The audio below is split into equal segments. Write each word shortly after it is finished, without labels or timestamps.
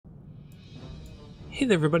Hey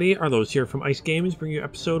there everybody, Arlos here from Ice Games, bringing you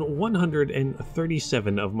episode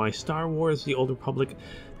 137 of my Star Wars The Old Republic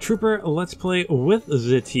Trooper Let's Play with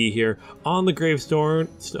ZT here on the gravestone,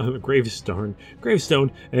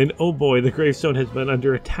 and oh boy, the gravestone has been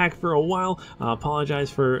under attack for a while. Apologize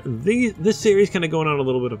for this series kind of going on a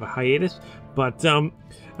little bit of a hiatus, but some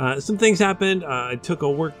things happened. I took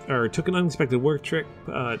an unexpected work trip,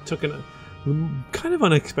 took an kind of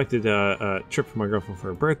unexpected trip for my girlfriend for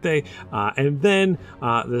her birthday, and then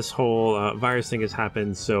this whole virus thing has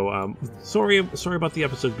happened, so sorry about the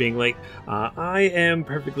episodes being late. I am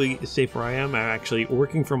perfectly safe where I am. I'm actually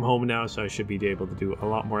working from home now, so I should be able to do a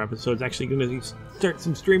lot more episodes. Actually going to start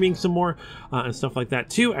streaming some more and stuff like that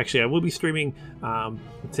too. Actually, I will be streaming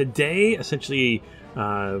today, essentially.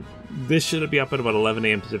 This should be up at about 11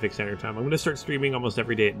 a.m. Pacific Standard Time. I'm going to start streaming almost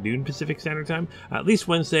every day at noon Pacific Standard Time, at least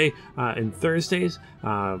Wednesday and Thursdays,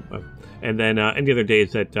 and then any other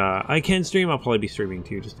days that I can stream, I'll probably be streaming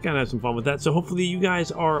too. Just kind of have some fun with that. So hopefully you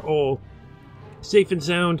guys are all safe and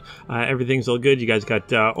sound. Everything's all good. You guys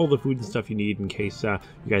got all the food and stuff you need in case you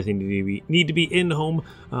guys need to be in home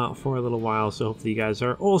for a little while. So hopefully you guys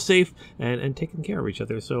are all safe and taking care of each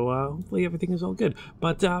other. So hopefully everything is all good.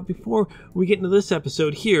 But before we get into this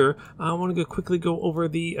episode here, I want to quickly go over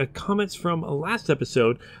the comments from last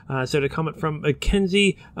episode. So a comment from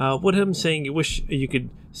Mackenzie Woodham saying you wish you could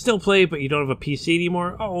still play, but you don't have a PC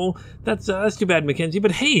anymore. Oh, that's too bad, Mackenzie.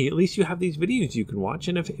 But hey, at least you have these videos you can watch.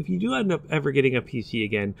 And if you do end up ever getting a PC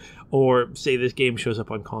again, or say this game shows up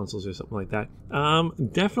on consoles or something like that,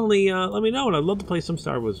 definitely let me know. And I'd love to play some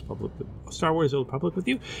Star Wars Old Republic with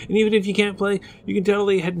you. And even if you can't play, you can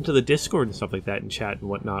totally head into the Discord and stuff like that and chat and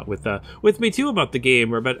whatnot with me too about the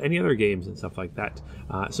game or about any other games and stuff like that.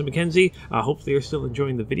 So Mackenzie, hopefully you're still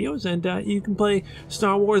enjoying the videos and you can play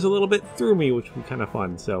Star Wars a little bit through me, which would be kind of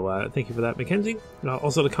fun. So thank you for that, Mackenzie.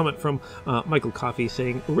 Also, the comment from Michael Coffey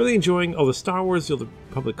saying, really enjoying all the Star Wars The Old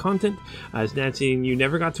Republic content. As Nancy and you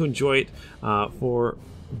never got to enjoy it for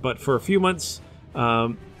a few months.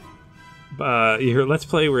 Your Let's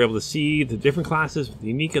Play, we're able to see the different classes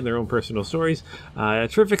unique in their own personal stories.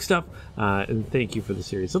 Terrific stuff, and thank you for the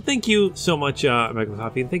series. So thank you so much, Michael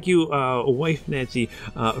Coffey, and thank you, wife Nancy,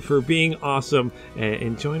 for being awesome and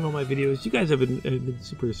enjoying all my videos. You guys have been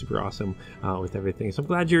super awesome with everything. So I'm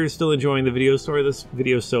glad you're still enjoying the videos. Sorry this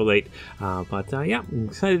video is so late, but yeah, I'm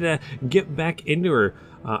excited to get back into her.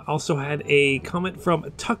 Also had a comment from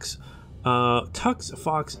Tux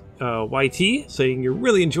Fox YT saying you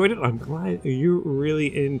really enjoyed it. I'm glad you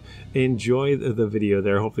really enjoyed the video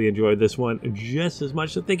there. Hopefully you enjoyed this one just as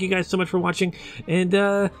much. So thank you guys so much for watching, and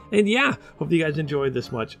yeah, hope you guys enjoyed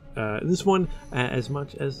this one as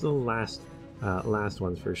much as the last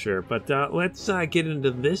ones for sure. But let's get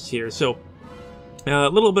into this here. So a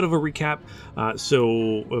little bit of a recap.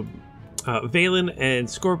 Valen and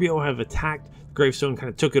Scorpio have attacked Gravestone, kind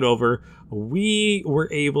of took it over. We were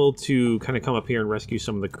able to kind of come up here and rescue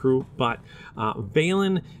some of the crew, but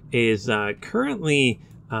Valen is currently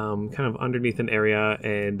kind of underneath an area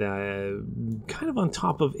and kind of on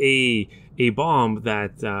top of a bomb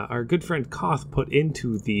that our good friend Koth put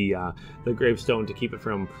into the gravestone to keep it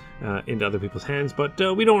from into other people's hands. But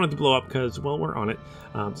we don't want it to blow up because, well, we're on it.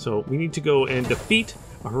 So we need to go and defeat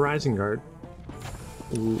a Horizon Guard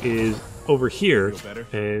who is over here,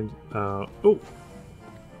 and oh,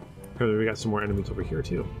 we got some more enemies over here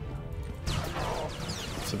too.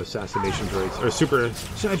 Some assassination droids, or super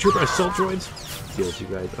trooper assault droids. Feels you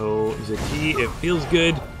guys. Oh, ZT, it feels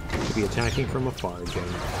good to be attacking from afar again.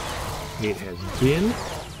 It has been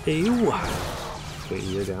a while. Okay,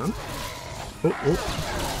 you're down.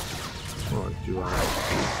 Oh,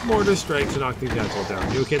 do mortar strike to knock these guys all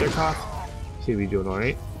down. You okay there, Koth? Seem to be doing all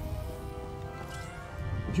right.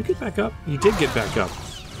 Did you get back up? You did get back up.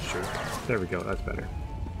 Sure. There we go. That's better.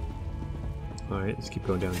 Alright, let's keep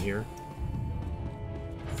going down here.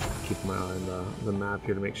 Keep my eye on the map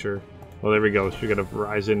here to make sure. Oh, there we go. So we got a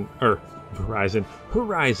Horizon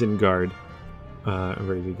Guard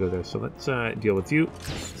ready to go there. So let's deal with you.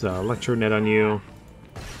 It's Electro Net on you.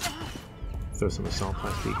 Throw some Assault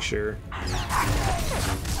Plastique, sure.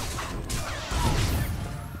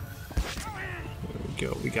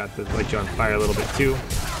 Go. We got the light you on fire a little bit too.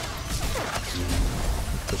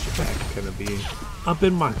 Push it back, kind of be up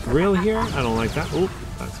in my grill here. I don't like that. Oh,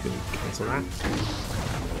 that's gonna cancel that.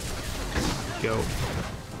 Go.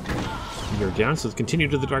 You're down, so let's continue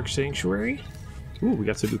to the Dark Sanctuary. Ooh, we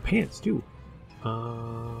got some new pants too.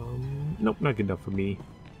 Nope, not good enough for me.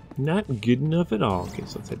 Not good enough at all. Okay,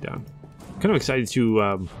 so let's head down. Kind of excited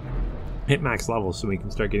to hit max level so we can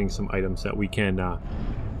start getting some items that we can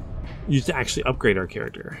use to actually upgrade our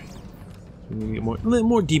character. We need to get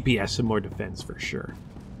more DPS and more defense for sure.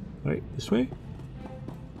 Alright, this way?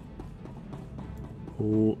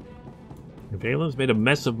 Oh. Valen's made a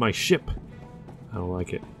mess of my ship. I don't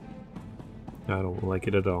like it. I don't like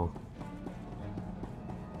it at all.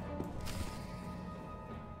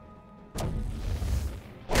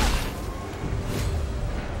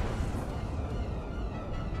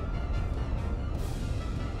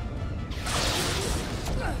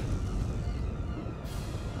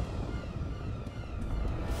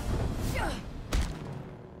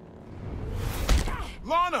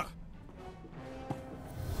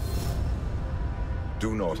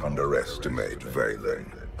 Do not underestimate Valen.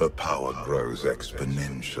 Her power grows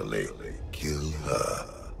exponentially. Kill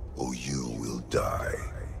her, or you will die.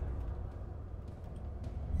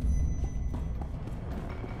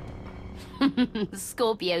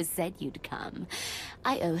 Scorpio said you'd come.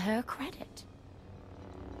 I owe her credit.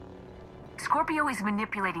 Scorpio is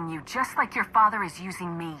manipulating you just like your father is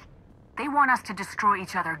using me. They want us to destroy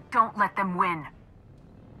each other. Don't let them win.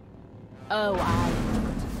 Oh,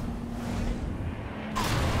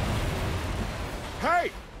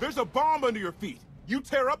 Hey! There's a bomb under your feet! You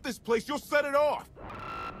tear up this place, you'll set it off!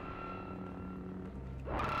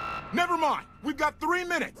 Never mind! We've got 3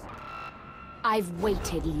 minutes! I've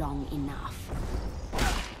waited long enough.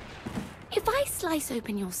 If I slice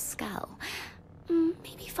open your skull,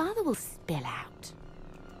 maybe Father will spill out.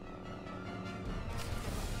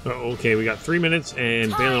 Oh, okay, we got 3 minutes,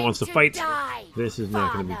 and Valen wants to fight. Die, this is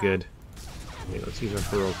not going to be Father. good. Okay, let's use our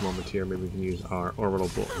heroic moment here. Maybe we can use our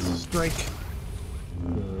orbital bolt strike.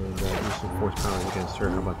 And use some force powers against her.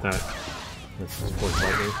 How about that? That's just force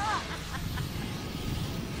lightning.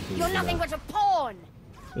 You're nothing but a pawn!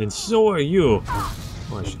 And so are you!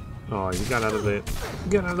 Oh, you got out of the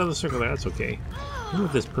circle there. That's okay. I wonder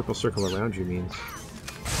what this purple circle around you means.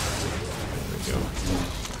 There we go.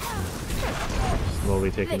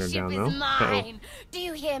 Slowly taking her down now. Mine. Do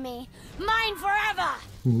you hear me? Mine forever!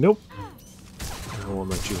 Nope. I won't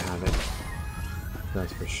let you have it.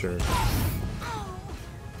 That's for sure.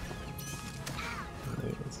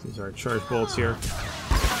 Alright, let's use our charge bolts here.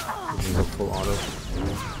 Go full auto.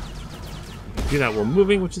 Do that while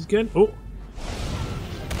moving, which is good. Oh!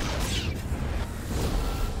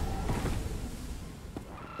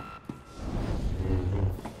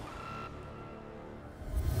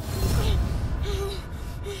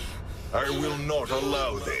 I will not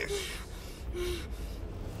allow this.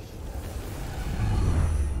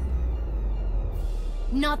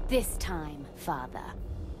 Not this time, Father.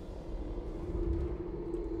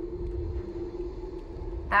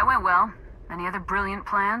 That went well. Any other brilliant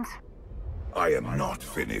plans? I am not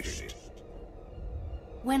finished.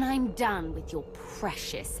 When I'm done with your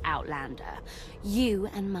precious Outlander, you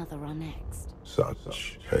and Mother are next.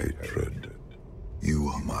 Such hatred. You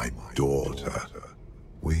are my daughter.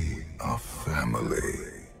 We are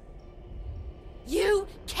family. You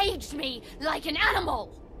caged me like an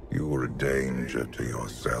animal! You were a danger to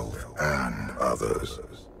yourself and others.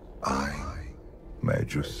 I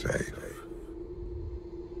made you safe.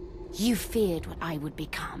 You feared what I would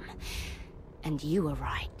become, and you were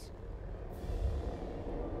right.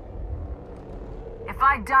 If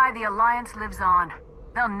I die, the Alliance lives on.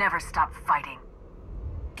 They'll never stop fighting.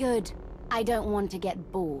 Good. I don't want to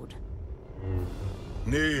get bored.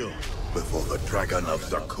 Kneel before the Dragon of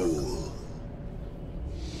Zakul.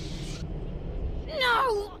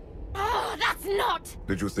 No! Oh, that's not...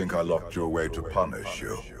 Did you think I locked you away to punish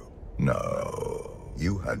you? No.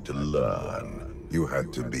 You had to learn. You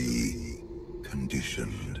had to be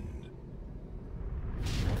conditioned.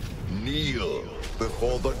 Kneel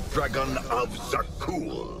before the Dragon of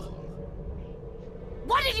Zakul.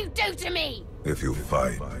 What did you do to me? If you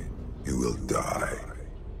fight, you will die.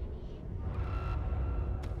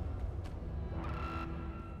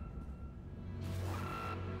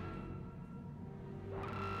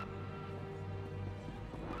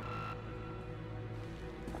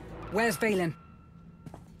 Where's Valen?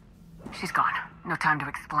 She's gone. No time to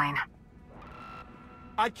explain.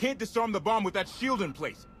 I can't disarm the bomb with that shield in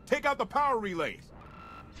place. Take out the power relays.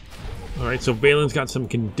 Alright, so Valen's got some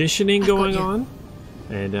conditioning going on.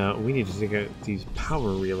 And we need to take out these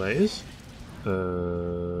power relays.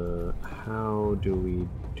 How do we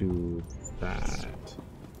do that?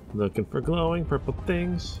 Looking for glowing purple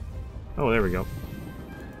things. Oh, there we go.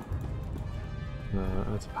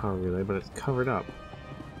 That's a power relay, but it's covered up.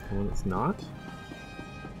 When it's not?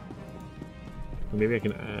 Maybe I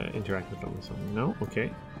can interact with them or something. No?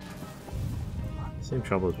 Okay. Same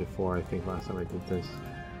trouble as before, I think, last time I did this.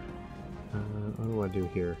 What do I do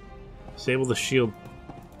here? Disable the shield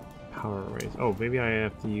power arrays. Oh, maybe I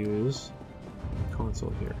have to use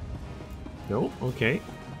console here. Nope, okay.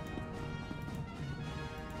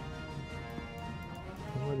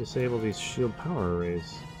 How do I disable these shield power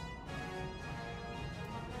arrays?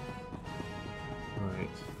 Alright.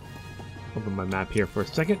 Open my map here for a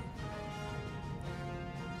second.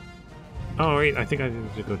 Oh wait, I think I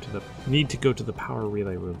need to go to the power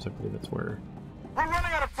relay rooms. I believe that's where. We're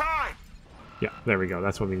running out of time! Yeah, there we go.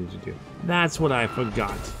 That's what we need to do. That's what I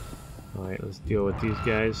forgot. Alright, let's deal with these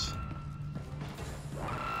guys.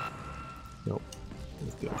 Nope.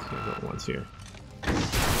 Let's deal with these guys at once here.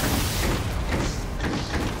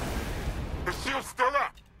 The shield's still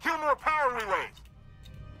up! Kill more power relays!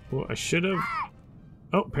 Well, I should have...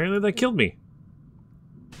 Oh, apparently that killed me.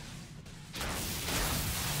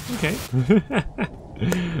 Okay.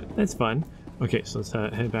 That's fun. Okay, so let's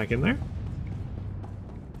head back in there.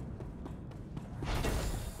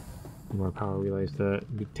 More power relays to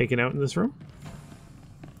be taken out in this room.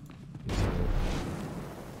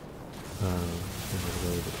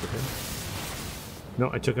 No,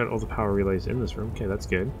 I took out all the power relays in this room. Okay, that's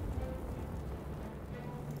good.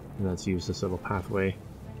 And let's use this little pathway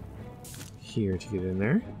here to get in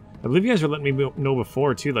there. I believe you guys were letting me know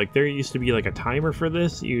before too, like there used to be like a timer for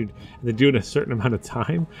this. You'd have to do it a certain amount of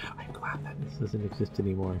time. I'm glad that this doesn't exist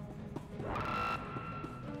anymore.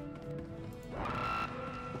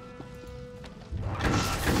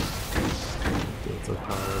 Get those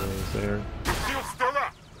power relays there. Shield's still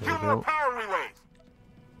up! Kill more power relays!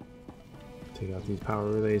 Take out these power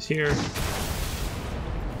relays here.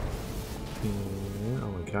 And,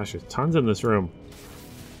 oh my gosh, there's tons in this room.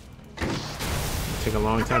 Take a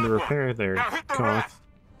long time to repair there, Koth.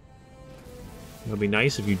 It'll be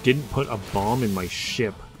nice if you didn't put a bomb in my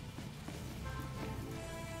ship.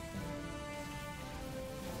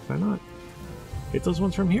 Can I not hit those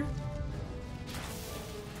ones from here?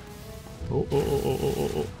 Oh, oh, oh, oh, oh,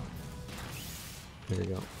 oh, oh. There we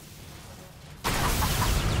go.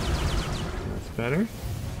 That's better.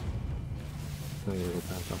 Now you go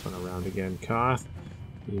back up and around again. Koth,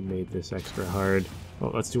 you made this extra hard.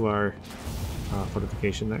 Well, let's do our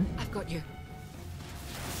fortification there. I've got you.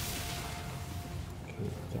 Okay,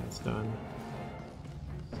 that's done.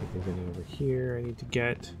 See if there's any over here I need to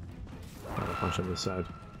get. Got a bunch on this side.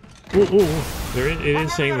 Ooh, ooh, ooh. It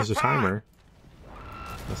is saying there's a timer.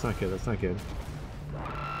 That's not good, that's not good.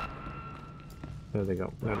 There they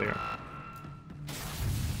go, there they are.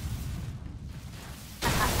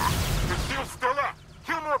 The shield's still up!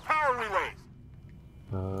 Kill more power relays!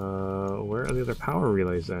 Where are the other power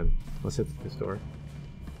relays then? Let's hit this door.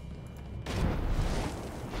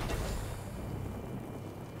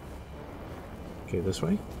 Okay, this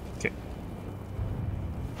way? Okay.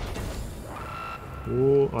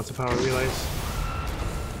 Ooh, lots of power relays.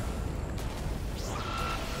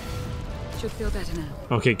 Should feel better now.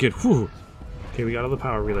 Okay, good. Whew. Okay, we got all the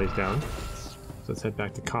power relays down. So let's head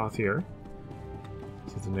back to Koth here.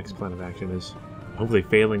 See what the next plan of action is. Hopefully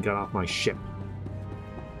Phelan got off my ship.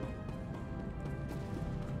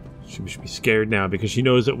 She should be scared now because she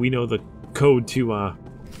knows that we know the code to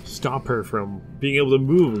stop her from being able to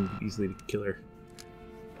move and easily to kill her.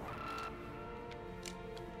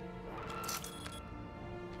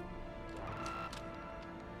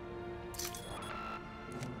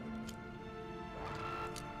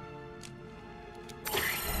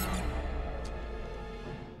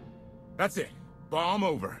 That's it. Bomb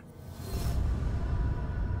over.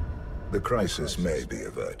 The crisis may be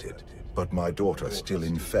averted, but my daughter still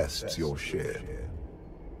infests your ship.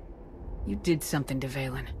 You did something to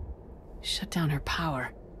Valen. Shut down her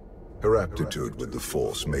power. Her aptitude with the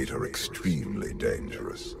Force made her extremely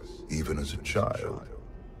dangerous. Even as a child,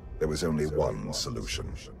 there was only one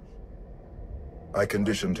solution. I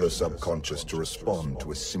conditioned her subconscious to respond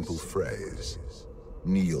to a simple phrase.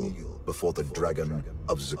 Kneel before the Dragon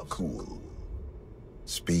of Zakul.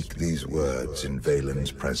 Speak these words in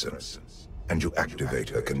Valen's presence, and you activate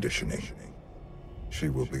her conditioning. She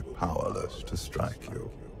will be powerless to strike you.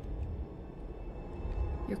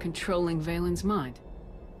 You're controlling Valen's mind.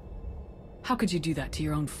 How could you do that to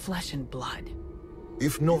your own flesh and blood?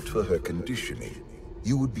 If not for her conditioning,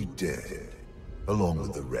 you would be dead, along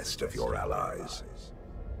with the rest of your allies.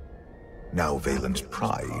 Now Valen's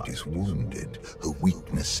pride is wounded, her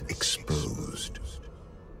weakness exposed.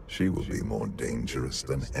 She will be more dangerous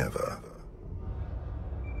than ever.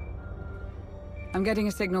 I'm getting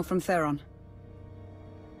a signal from Theron.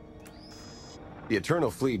 The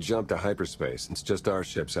Eternal Fleet jumped to hyperspace. It's just our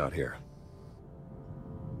ships out here.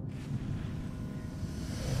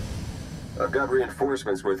 I've got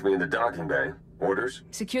reinforcements with me in the docking bay. Orders?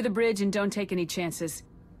 Secure the bridge and don't take any chances.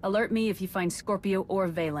 Alert me if you find Scorpio or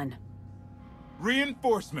Valen.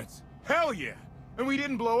 Reinforcements! Hell yeah! And we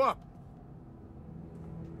didn't blow up.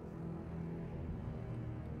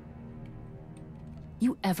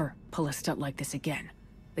 You ever pull a stunt like this again,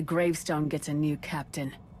 the gravestone gets a new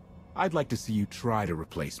captain. I'd like to see you try to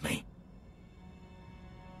replace me.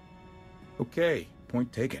 Okay,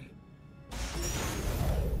 point taken.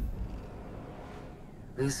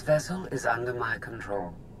 This vessel is under my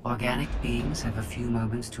control. Organic beings have a few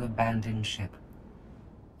moments to abandon ship.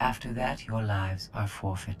 After that, your lives are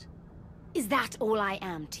forfeit. Is that all I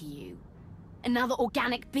am to you? Another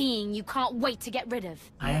organic being you can't wait to get rid of?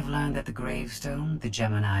 I have learned that the gravestone, the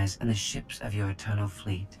Geminis, and the ships of your eternal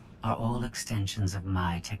fleet are all extensions of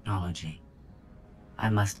my technology.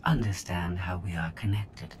 I must understand how we are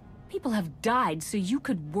connected. People have died so you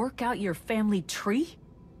could work out your family tree?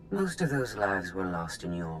 Most of those lives were lost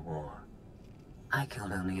in your war. I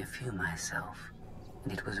killed only a few myself,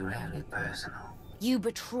 and it was rarely personal. You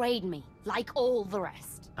betrayed me, like all the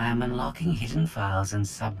rest. I am unlocking hidden files and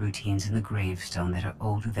subroutines in the gravestone that are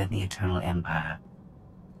older than the Eternal Empire.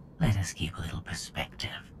 Let us keep a little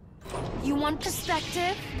perspective. You want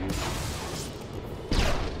perspective?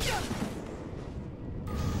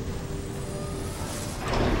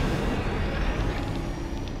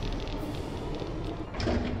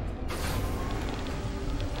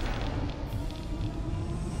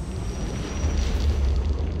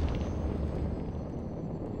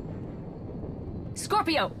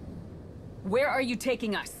 Scorpio! Where are you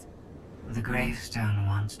taking us? The gravestone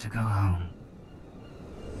wants to go home.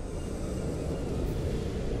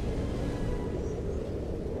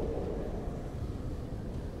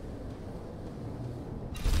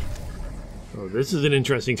 Oh, this is an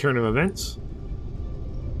interesting turn of events.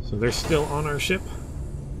 So they're still on our ship.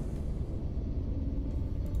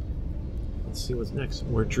 Let's see what's next.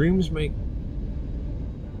 Where dreams may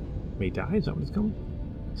die? Is that what it's called?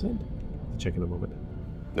 Said? Check in a moment.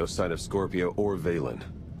 No sign of Scorpio or Valen.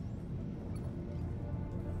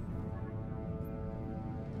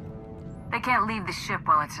 They can't leave the ship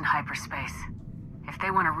while it's in hyperspace. If they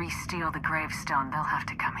want to re-steal the gravestone, they'll have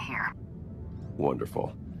to come here.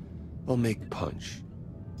 Wonderful. I'll make punch.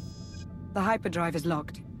 The hyperdrive is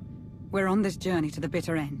locked. We're on this journey to the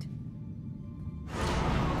bitter end.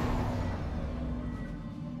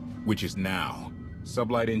 Which is now.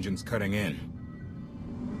 Sublight engines cutting in.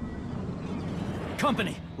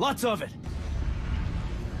 Company! Lots of it!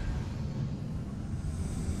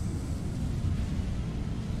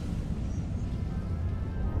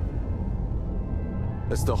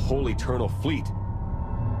 That's the whole Eternal Fleet.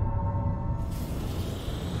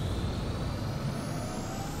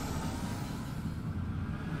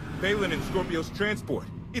 Valen and Scorpio's transport.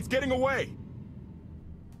 It's getting away!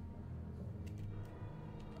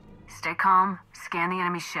 Stay calm, scan the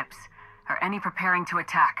enemy ships. Are any preparing to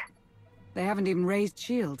attack? They haven't even raised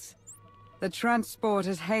shields. The transport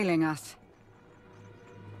is hailing us.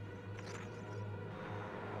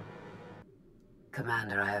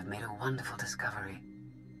 Commander, I have made a wonderful discovery.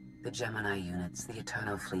 The Gemini units, the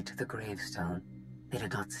Eternal Fleet, the Gravestone, they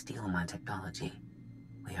did not steal my technology.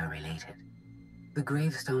 We are related. The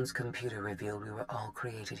Gravestone's computer revealed we were all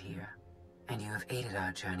created here, and you have aided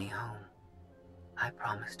our journey home. I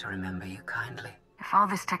promise to remember you kindly. If all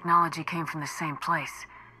this technology came from the same place,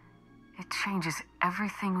 it changes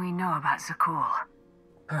everything we know about Zakul.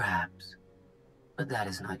 Perhaps. But that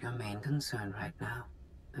is not your main concern right now.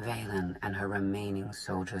 Valen and her remaining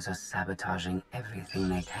soldiers are sabotaging everything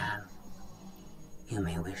they can. You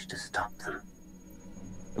may wish to stop them.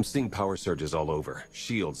 I'm seeing power surges all over.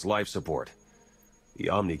 Shields, life support. The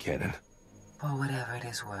Omni Cannon. For whatever it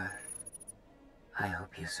is worth, I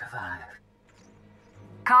hope you survive.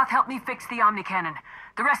 Koth, help me fix the Omni Cannon.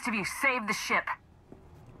 The rest of you, save the ship.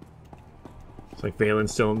 It's like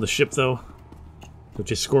Valen's still on the ship, though. So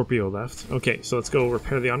just Scorpio left. Okay, so let's go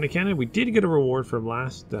repair the Omni Cannon. We did get a reward from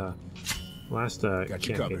last campaign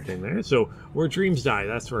thing there. So where dreams die,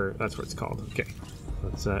 that's where it's called. Okay,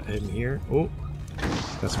 let's head in here. Oh,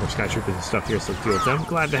 got some more Skytroopers and stuff here, so let's deal with them.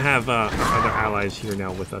 Glad to have other allies here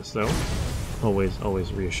now with us, though. Always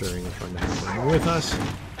reassuring and fun to have them with us.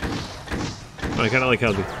 I kind of like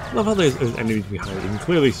how love how there's enemies behind it. You can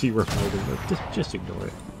clearly see we're fighting, but just ignore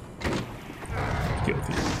it. Deal with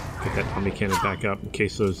these. Get that Omni Cannon back up in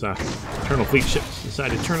case those Eternal Fleet ships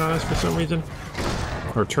decide to turn on us for some reason.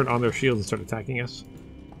 Or turn on their shields and start attacking us.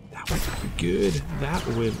 That would not be good. That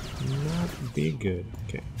would not be good.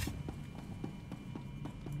 Okay.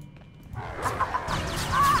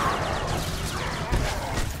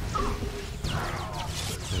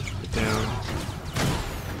 Skytrooper down.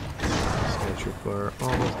 Skytrooper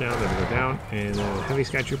almost down. There we go, down. And heavy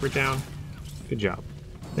Skytrooper down. Good job.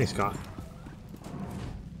 Thanks, Koth.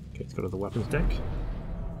 Okay, let's go to the weapons deck.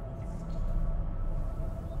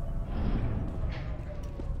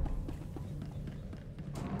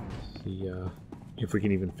 if we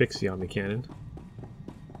can even fix the Omni Cannon.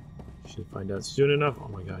 Should find out soon enough. Oh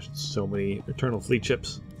my gosh, it's so many Eternal Fleet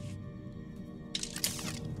ships.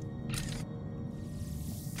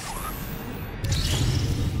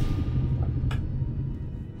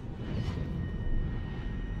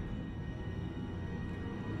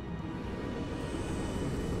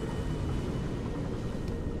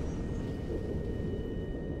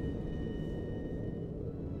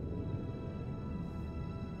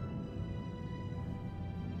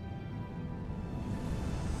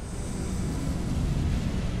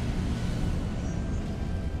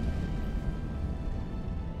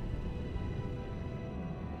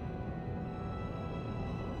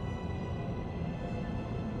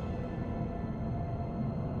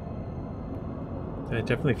 It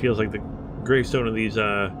definitely feels like the gravestone of these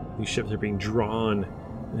ships are being drawn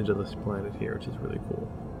into this planet here, which is really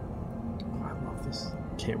cool. Oh, I love this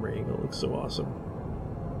camera angle; it looks so awesome.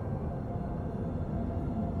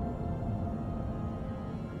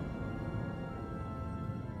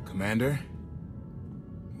 Commander?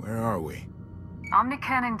 Where are we? Omni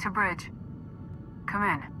Cannon to bridge. Come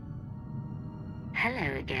in.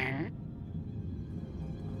 Hello again.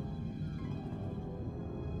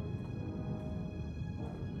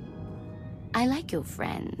 I like your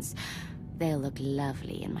friends. They'll look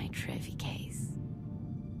lovely in my trophy case.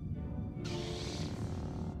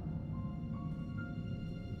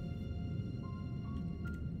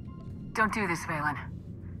 Don't do this, Valen.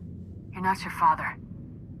 You're not your father.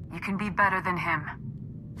 You can be better than him.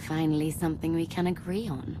 Finally something we can agree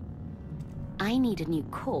on. I need a new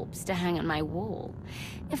corpse to hang on my wall.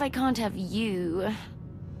 If I can't have you...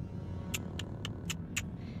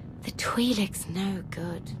 The Twi'lek's no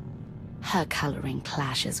good. Her coloring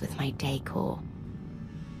clashes with my decor.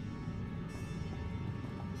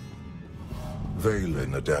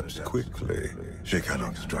 Valen adapts quickly. She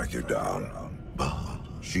cannot strike you down, but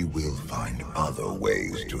she will find other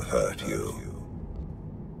ways to hurt you.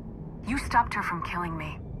 You stopped her from killing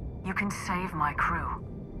me. You can save my crew.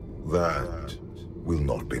 That will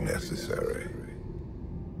not be necessary.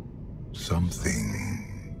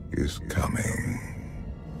 Something is coming.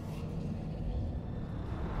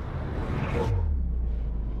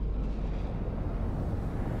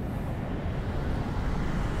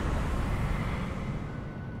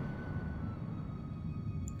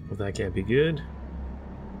 Well, that can't be good.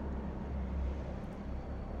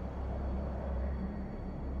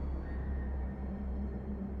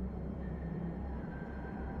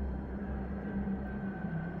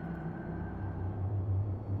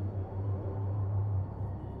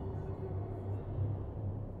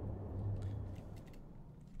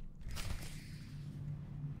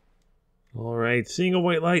 All right, seeing a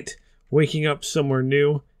white light, waking up somewhere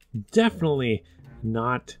new. Definitely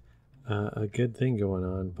not a good thing going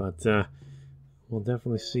on, but we'll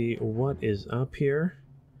definitely see what is up here.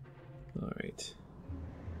 All right.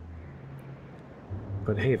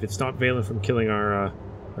 But hey, if it stopped Valen from killing our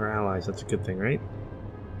allies, that's a good thing, right?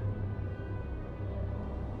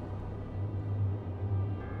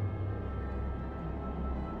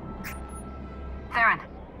 Theron.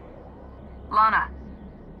 Lana.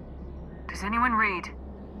 Does anyone read?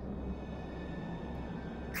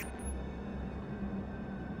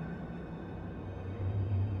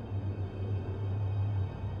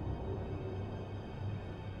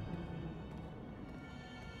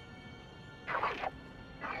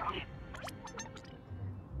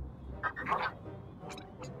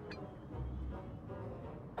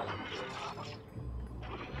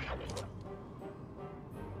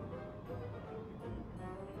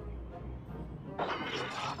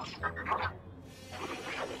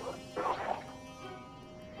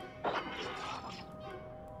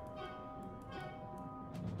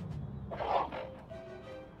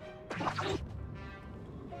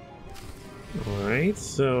 Alright,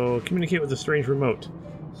 so communicate with the strange remote.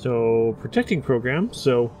 So, protecting program.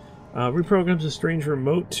 So, reprograms the strange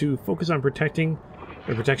remote to focus on protecting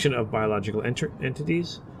the protection of biological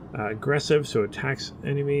entities. Aggressive, so attacks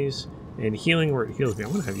enemies. And healing, where it heals me. I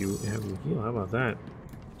want to have you heal. How about that?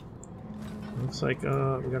 Looks like we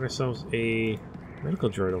got ourselves a medical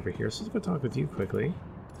droid over here. So let's go talk with you quickly.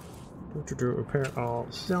 Repair all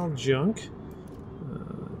cell junk.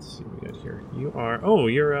 Let's see what we got here. You are... Oh,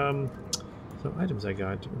 you're... some items I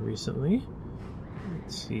got recently.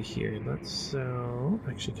 Let's see here. Let's sell...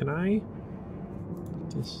 Actually, can I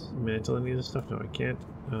dismantle any of this stuff? No, I can't.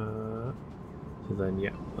 So then,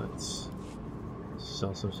 yeah, let's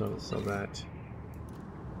sell some stuff. Let's sell that.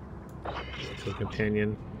 To a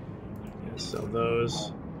companion. Yeah, sell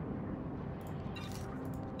those.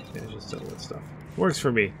 Yeah, just sell that stuff. Works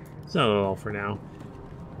for me. Sell it all for now.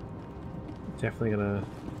 Definitely gonna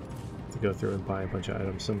have to go through and buy a bunch of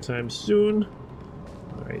items sometime soon.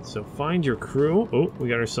 Alright, so find your crew. Oh, we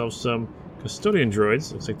got ourselves some custodian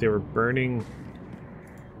droids. Looks like they were burning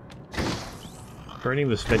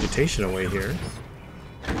this vegetation away here.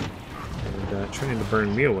 And trying to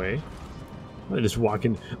burn me away. I just walk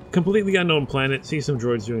in completely unknown planet, see some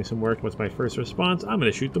droids doing some work. What's my first response? I'm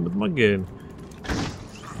gonna shoot them with my gun.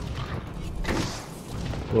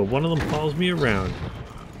 Well, one of them follows me around.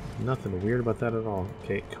 Nothing weird about that at all.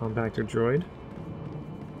 Okay, compactor droid.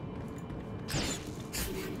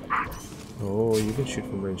 Oh, you can shoot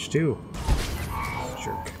from range too.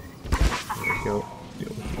 Jerk. There we go. Deal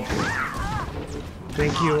with you.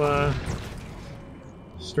 Thank you,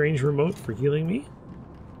 strange remote, for healing me.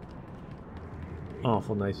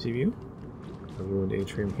 Awful nice of you. A ruined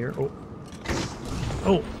atrium here. Oh.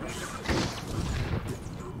 Oh!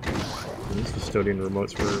 These custodian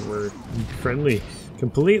remotes were friendly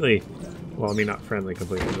completely. Well, I mean, not friendly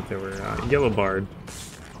completely, but they were yellow barred.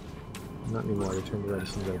 Not anymore. They turned red as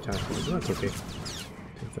soon as I attached them. But that's okay.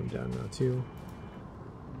 Take them down now, too.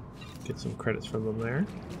 Get some credits from them there.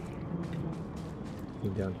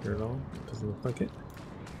 Anything down here at all? Doesn't look like it.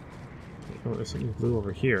 Oh, there's something blue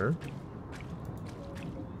over here.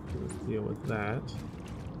 Let's deal with that.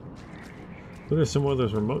 Oh, there's some more of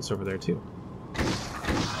those remotes over there, too.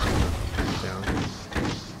 Down.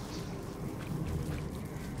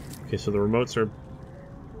 Okay, so the remotes are...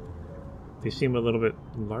 They seem a little bit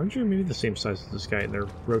larger, maybe the same size as this guy, and they're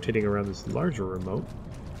rotating around this larger remote.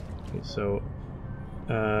 Okay, so...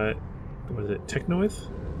 what is it? Technoith?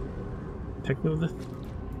 Technolith?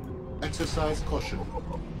 Exercise caution.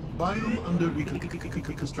 Biome under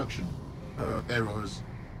reconstruction. Errors.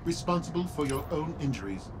 Responsible for your own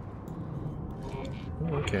injuries. Oh,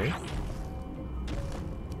 okay.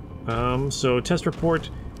 So test report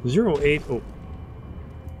 08. Oh.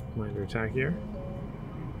 Minor attack here.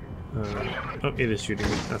 Oh, it is shooting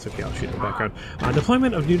me. That's okay, I'll shoot in the background.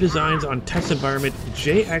 Deployment of new designs on test environment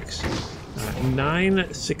JX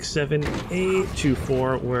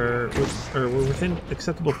 967A24 were within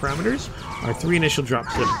acceptable parameters. Our 3 initial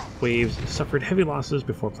dropship waves suffered heavy losses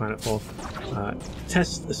before planetfall.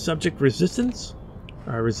 Test subject resistance.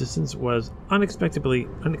 Resistance was unexpectedly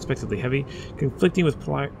heavy, conflicting with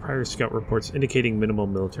prior scout reports indicating minimal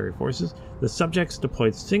military forces. The subjects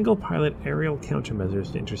deployed single-pilot aerial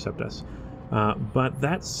countermeasures to intercept us. But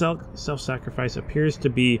that self-sacrifice appears to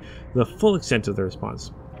be the full extent of the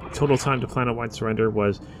response. Total time to planet-wide surrender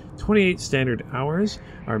was 28 standard hours.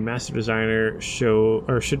 Our master designer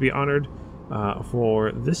should be honored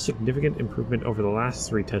for this significant improvement over the last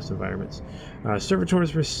 3 test environments.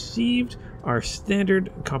 Servitors received our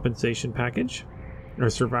standard compensation package, or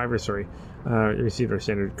survivors, received our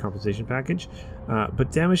standard compensation package,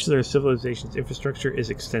 but damage to their civilization's infrastructure is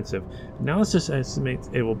extensive. Analysis estimates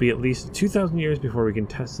it will be at least 2,000 years before we can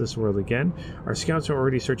test this world again. Our scouts are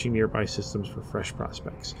already searching nearby systems for fresh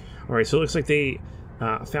prospects. Alright, so it looks like they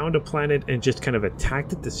found a planet and just kind of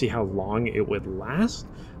attacked it to see how long it would last.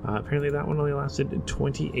 Apparently that one only lasted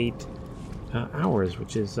 28 hours,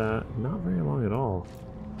 which is not very long at all.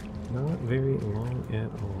 Not very long at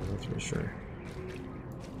all, that's for sure.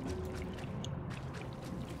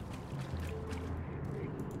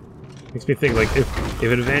 Makes me think, like, if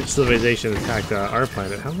an advanced civilization attacked our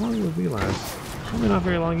planet, how long would we last? Probably not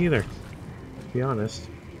very long either, to be honest.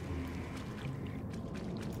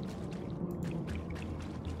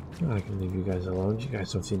 I can leave you guys alone. You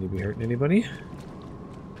guys don't seem to be hurting anybody.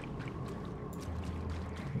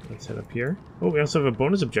 Let's head up here. Oh, we also have a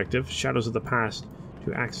bonus objective, Shadows of the Past,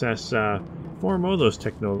 to access 4 more of those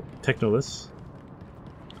technoliths.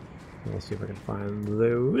 Let's see if I can find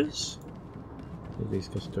those. Leave these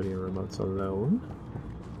custodian remotes alone.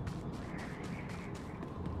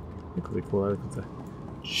 Look really cool. I look at the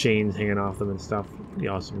chains hanging off them and stuff. Pretty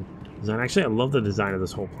awesome design. Actually, I love the design of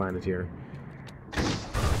this whole planet here.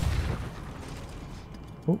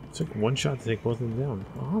 Oh, it took 1 shot to take both of them down.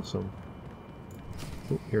 Awesome.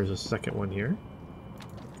 Oh, here's a second one here.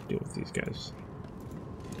 Deal with these guys.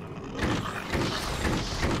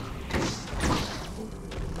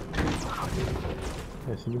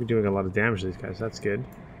 I seem to be doing a lot of damage to these guys. That's good.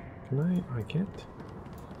 Can I? I can't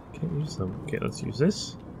use them. Okay, let's use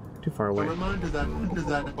this. Too far away. A reminder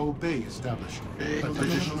that obey established.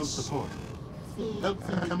 Additional support.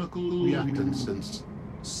 Helpful chemical reactants.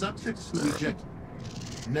 Subjects reject.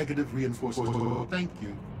 Negative reinforcement. Thank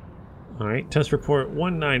you. Alright, test report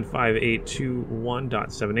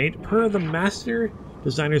 195821.78. Per the master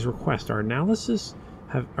designer's request, our analysis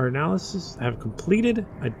have completed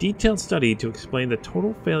a detailed study to explain the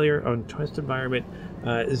total failure on test environment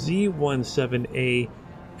Z17A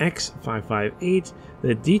X558.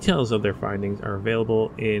 The details of their findings are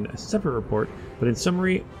available in a separate report, but in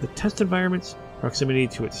summary, the test environment's proximity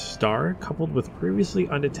to its star, coupled with previously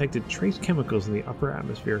undetected trace chemicals in the upper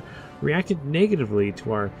atmosphere, reacted negatively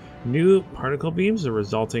to our new particle beams. The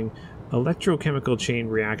resulting electrochemical chain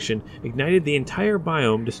reaction ignited the entire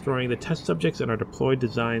biome, destroying the test subjects and our deployed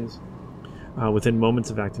designs within moments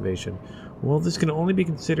of activation. While this can only be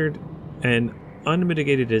considered an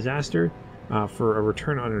unmitigated disaster, for a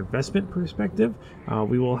return on investment perspective,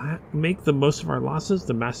 we will make the most of our losses.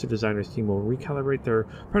 The Master Designers team will recalibrate their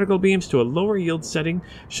particle beams to a lower yield setting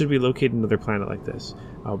should we locate another planet like this.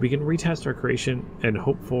 We can retest our creation and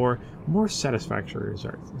hope for more satisfactory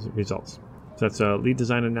results. So that's lead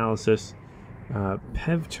design analysis.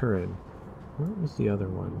 Pev Turin. What was the other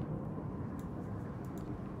one?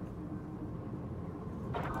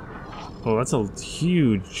 Oh, that's a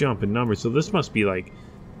huge jump in numbers. So this must be like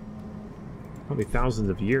probably thousands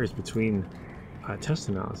of years between test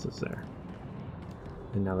analysis there.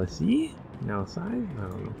 Analysis? Analysize?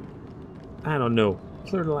 I don't know.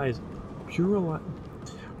 Pluralize.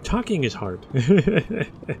 Talking is hard.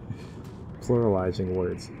 Pluralizing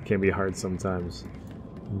words can be hard sometimes.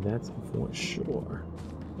 That's for sure.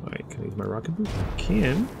 Alright, can I use my rocket boost? I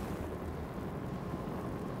can.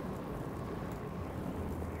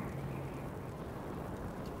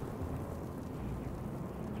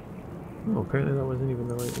 Oh, apparently that wasn't even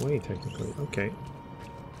the right way, technically. Okay.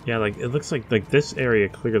 Yeah, like, it looks like this area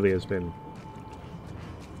clearly has been,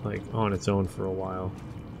 like, on its own for a while.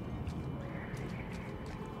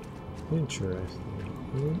 Interesting.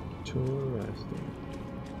 Interesting.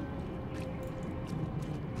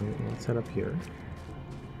 Let's head up here.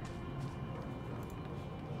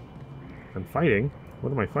 I'm fighting?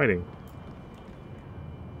 What am I fighting?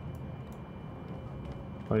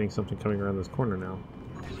 Fighting something coming around this corner now.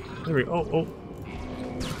 There we go. Oh.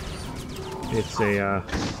 It's a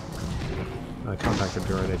compactor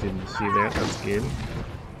droid I didn't see that. That's good.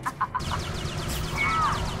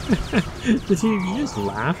 Did you just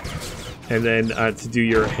laugh? And then to do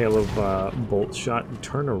your hail of bolt shot,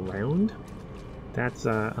 turn around? That's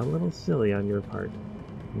a little silly on your part.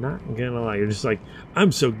 Not gonna lie. You're just like,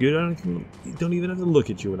 I'm so good, I don't even have to look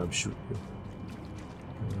at you when I'm shooting you.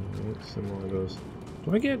 Alright, some more of those.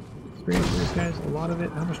 Do I get experience from these guys? A lot of it?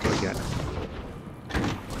 How much do I get?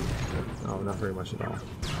 Oh, not very much at all.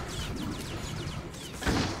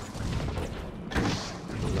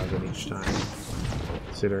 11 each time.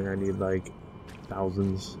 Considering I need like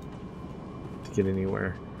thousands to get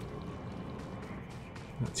anywhere.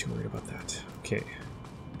 Not too worried about that. Okay.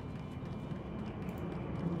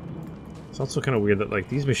 It's also kind of weird that like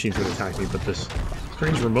these machines would attack me, but this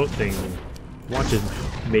strange remote thing watches.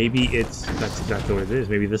 Maybe that's exactly what it is.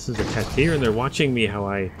 Maybe this is a test here, and they're watching me how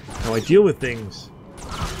I deal with things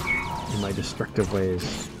in my destructive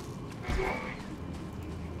ways.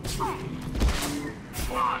 Alright.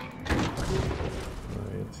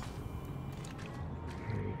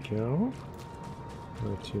 There we go.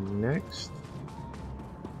 Where to next?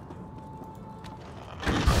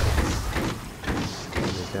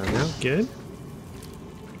 Down now. Good.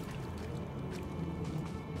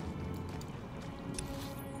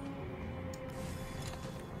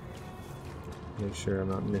 Make sure I'm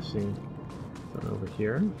not missing over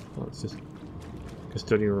here. Oh, it's just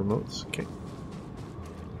custodial remotes. Okay.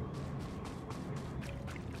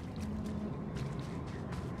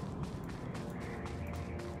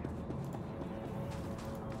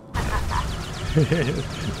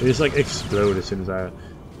 They just like explode as soon as I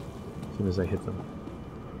hit them.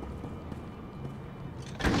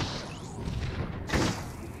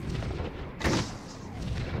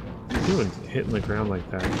 What are you doing hitting the ground like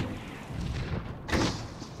that?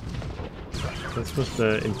 Is that supposed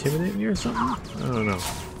to intimidate me or something? I don't know.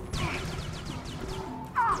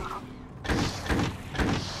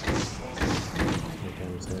 Okay,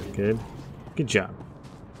 is that good? Good job.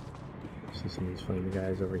 See some of these funny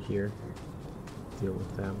guys over here. Deal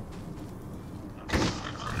with them.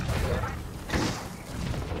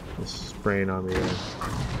 Just spraying on me there.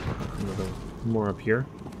 Another more up here.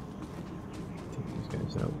 Take these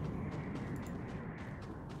guys out.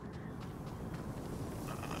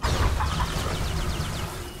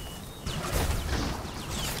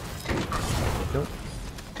 Nope.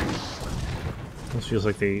 This feels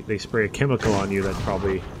like they spray a chemical on you that's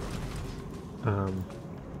probably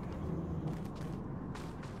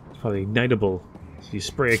it's probably ignitable. So you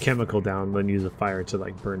spray a chemical down, then use a fire to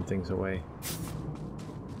like burn things away. It's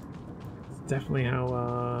definitely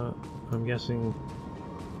how I'm guessing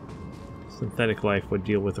synthetic life would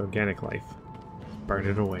deal with organic life. Burn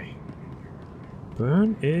it away.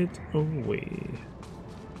 Burn it away.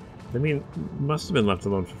 I mean, must have been left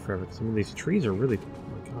alone for forever, because I mean, these trees are really...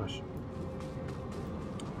 Oh my gosh.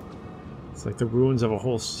 It's like the ruins of a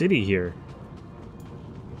whole city here.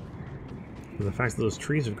 And the fact that those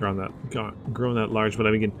trees have grown that large, but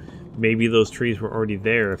I mean, maybe those trees were already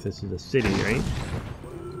there if this is a city, right?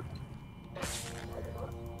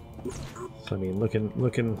 So I mean, looking. Why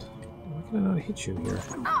can I not hit you here?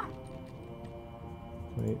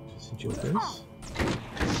 Right, just hit you with this.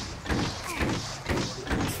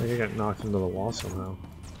 I think I got knocked into the wall somehow.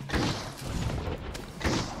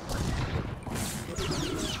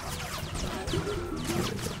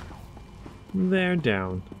 They're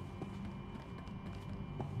down.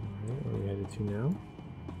 Alright, where are we headed to now?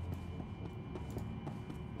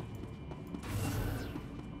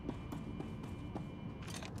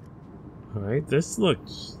 Alright, this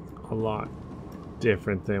looks a lot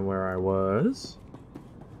different than where I was.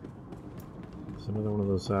 There's another one of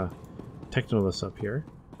those technoliths up here.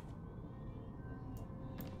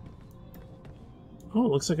 Oh, it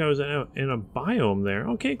looks like I was in a biome there.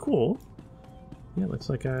 Okay, cool. Yeah, it looks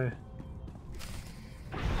like I...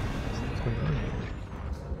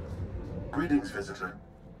 Greetings, visitor.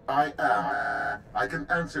 I can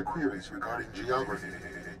answer queries regarding geography,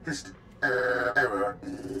 error.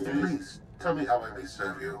 Please, tell me how I may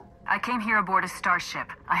serve you. I came here aboard a starship.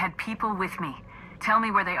 I had people with me. Tell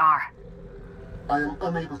me where they are. I am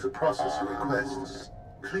unable to process your requests.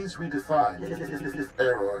 Please redefine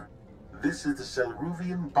error. This is the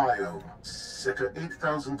Selruvian biome, Sector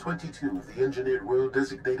 8022 of the engineered world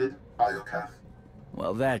designated Iokath.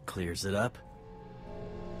 Well, that clears it up.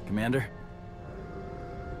 Commander?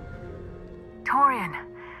 Torian,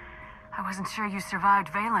 I wasn't sure you survived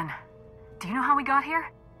Valen. Do you know how we got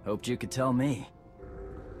here? Hoped you could tell me.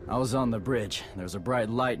 I was on the bridge. There was a bright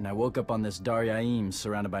light and I woke up on this Daryaim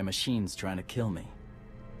surrounded by machines trying to kill me.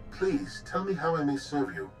 Please, tell me how I may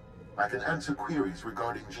serve you. I can answer queries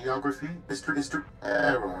regarding geography,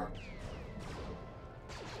 error.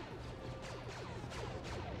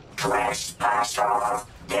 Trespasser,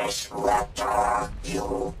 disruptor,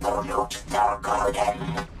 you pollute the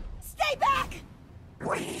garden. Stay back!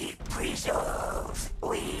 We preserve,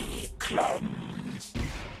 we cleanse.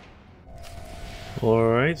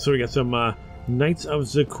 Alright, so we got some Knights of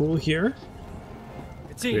Zakul here.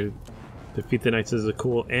 We defeat the Knights of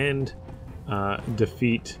Zakul and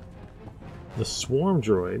defeat the Swarm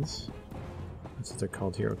Droids. That's what they're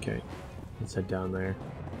called here, okay. Let's head down there.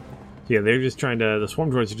 So yeah, they're just trying to... The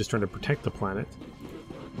Swarm Droids are just trying to protect the planet.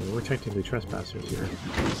 And we're technically trespassers here.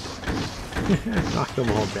 Knock them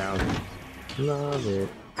all down. Love it.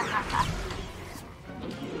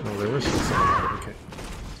 Oh, there was some there. Okay.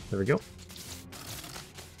 There we go.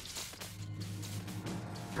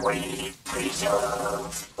 We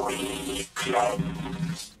preserve, we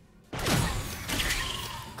cleanse.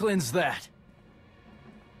 Cleanse that.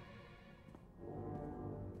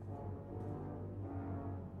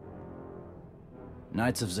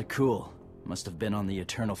 Knights of Zakul must have been on the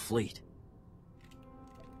Eternal Fleet.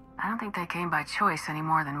 I don't think they came by choice any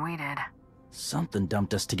more than we did. Something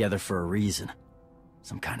dumped us together for a reason.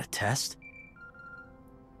 Some kind of test?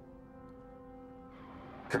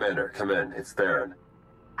 Commander, come in. It's Theron.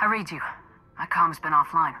 I read you. My comm's been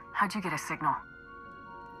offline. How'd you get a signal?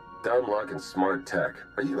 Downlock and smart tech.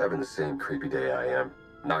 Are you having the same creepy day I am?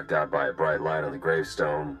 Knocked out by a bright light on the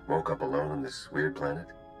gravestone, woke up alone on this weird planet?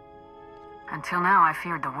 Until now, I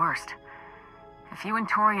feared the worst. If you and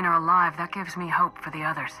Torian are alive, that gives me hope for the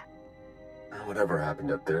others. Whatever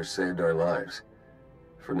happened up there saved our lives.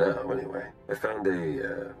 For now, anyway. I found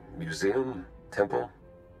a, museum? Temple?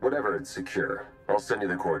 Whatever, it's secure. I'll send you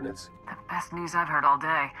the coordinates. The best news I've heard all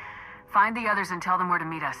day. Find the others and tell them where to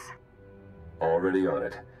meet us. Already on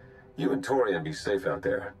it. You and Torian be safe out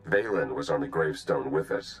there. Valen was on the gravestone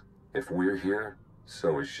with us. If we're here,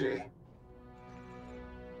 so is she.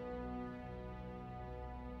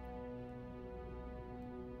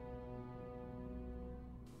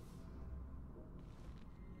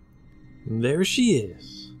 There she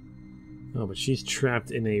is. Oh, but she's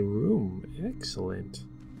trapped in a room. Excellent.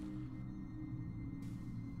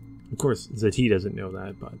 Of course, Zati doesn't know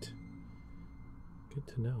that, but good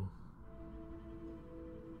to know.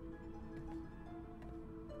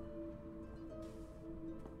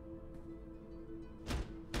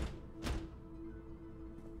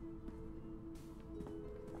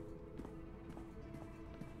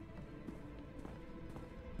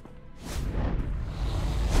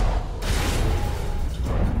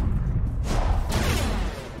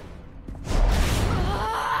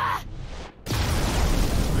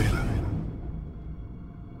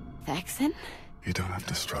 You don't have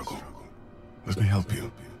to struggle. Let me help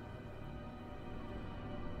you.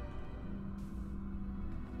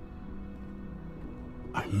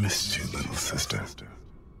 I missed you, little sister.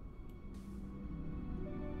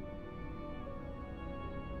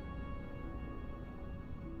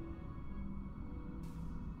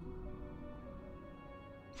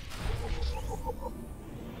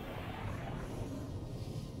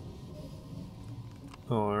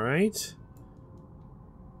 All right.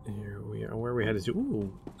 Here we are. Where are we headed to?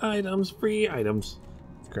 Ooh, items, free items.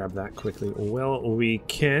 Let's grab that quickly. Well, we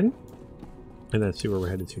can. And then see where we're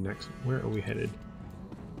headed to next. Where are we headed?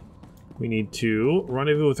 We need to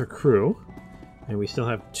rendezvous with our crew. And we still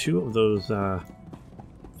have 2 of those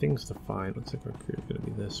things to find. Looks like our crew is going to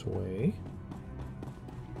be this way.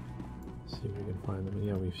 Let's see if we can find them.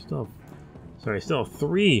 Yeah, we still have... Sorry, still have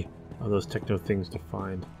 3 of those techno things to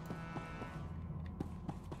find.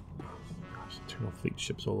 Eternal fleet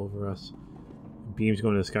ships all over us. Beams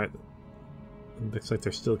going to the sky. It looks like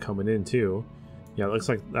they're still coming in too. Yeah, it looks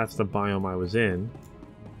like that's the biome I was in.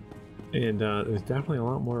 And there's definitely a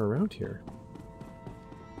lot more around here.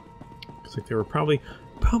 Looks like they were probably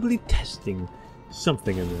testing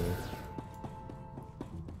something in there.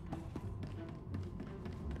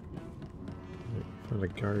 For the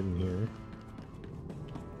garden here.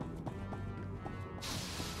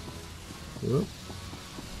 Whoop.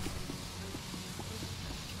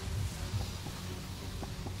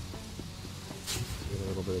 A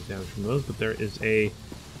little bit of damage from those, but there is a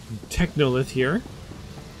technolith here.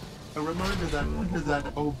 A reminder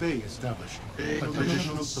that obey established.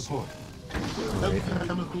 Additional support. Right.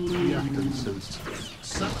 Chemical reactants.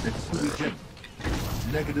 Subject to reject.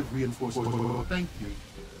 Negative reinforcement. Thank you.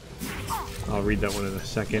 I'll read that one in a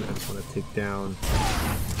second. I just want to take down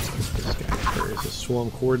this guy. There is a swarm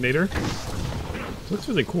coordinator. This looks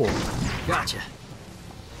really cool. Gotcha.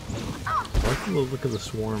 I like the look of the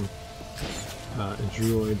swarm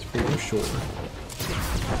droids for sure.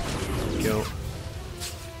 There we go.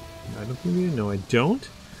 I don't think we need to know. I don't.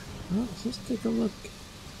 Well, let's just take a look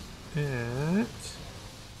at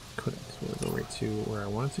codex. We'll go right to where I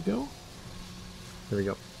want it to go. There we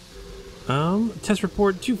go. Test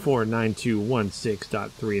report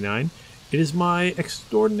 249216.39. It is my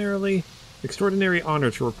extraordinary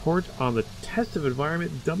honor to report on the test of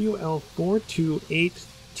environment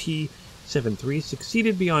WL428T73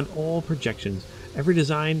 succeeded beyond all projections. Every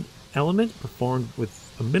design element performed with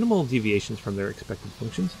minimal deviations from their expected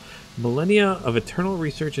functions. Millennia of eternal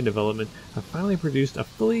research and development have finally produced a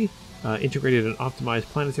fully integrated and optimized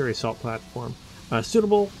planetary assault platform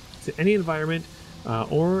suitable to any environment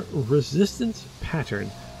or resistance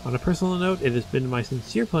pattern. On a personal note, it has been my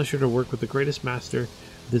sincere pleasure to work with the greatest master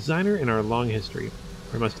designer in our long history.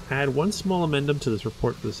 I must add one small amendment to this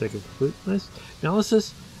report for the sake of completeness.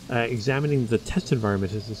 Analysis examining the test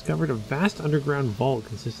environment has discovered a vast underground vault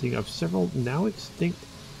consisting of several now extinct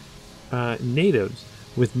natives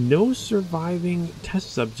with no surviving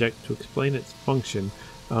test subject to explain its function.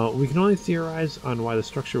 We can only theorize on why the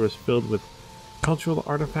structure was filled with cultural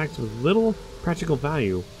artifacts with little practical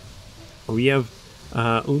value. We have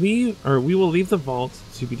we will leave the vault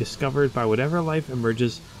to be discovered by whatever life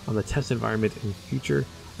emerges on the test environment in future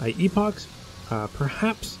epochs.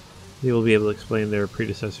 Perhaps they will be able to explain their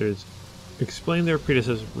predecessors. We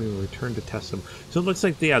will return to test them. So it looks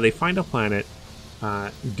like they find a planet,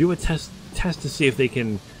 do a test to see if they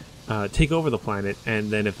can take over the planet, and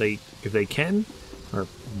then if they can, or it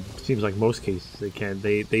seems like most cases they can,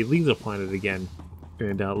 they leave the planet again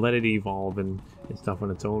and let it evolve and stuff on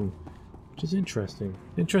its own, which is interesting.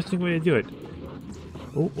 Interesting way to do it.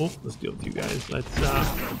 Oh, let's deal with you guys. Let's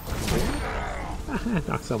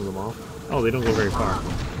knock some of them off. Oh, they don't go very far.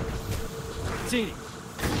 Seen it.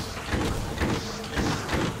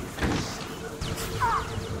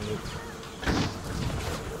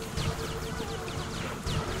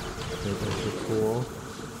 That's cool.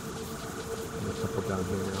 Let's couple down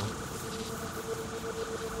here now.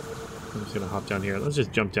 I'm just gonna hop down here. Let's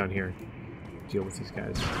just jump down here. Deal with these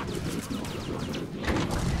guys.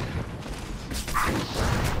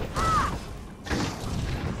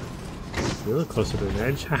 You're a little closer to the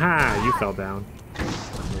edge. Haha! You fell down. Are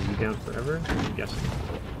you down forever? I'm guessing.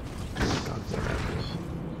 God, what happens?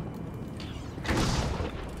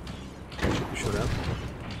 You showed up.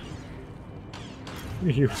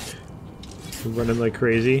 You're running like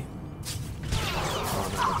crazy. Oh,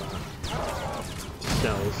 no.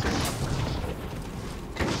 Cells.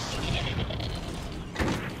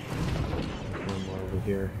 One more over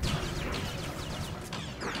here.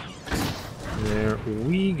 There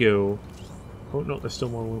we go. Oh no, there's still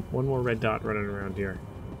one more red dot running around here.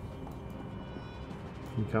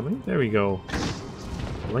 You coming? There we go.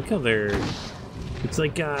 I like how they're... It's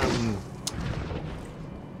like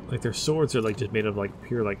like their swords are like just made of like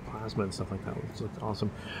pure like plasma and stuff like that, which looks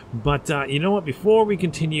awesome. But you know what? Before we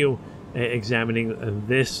continue examining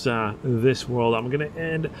this this world, I'm gonna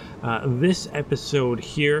end this episode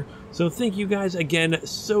here. So thank you guys again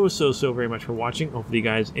so very much for watching. Hopefully you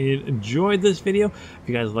guys enjoyed this video. If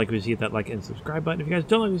you guys like what you see, hit that like and subscribe button. If you guys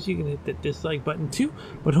don't like what you see, you can hit that dislike button too.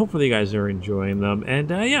 But hopefully you guys are enjoying them, and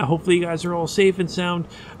yeah, hopefully you guys are all safe and sound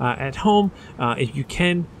at home. If you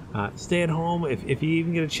can, stay at home. If you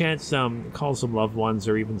even get a chance, call some loved ones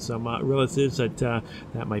or even some relatives that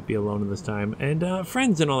might be alone in this time, and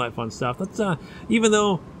friends and all that fun stuff. That's even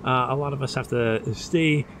though a lot of us have to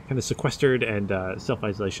stay kind of sequestered and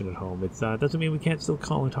self-isolation at home, it doesn't mean we can't still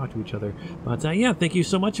call and talk to each other. But yeah, thank you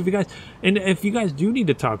so much. If you guys do need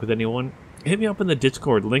to talk with anyone, hit me up in the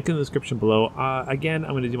Discord, link in the description below. Again,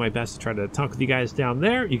 I'm going to do my best to try to talk with you guys down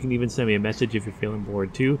there. You can even send me a message if you're feeling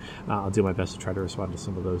bored too. I'll do my best to try to respond to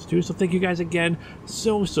some of those too. So thank you guys again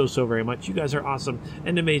so very much. You guys are awesome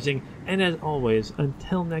and amazing. And as always,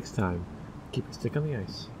 until next time, keep a stick on the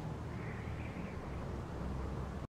ice.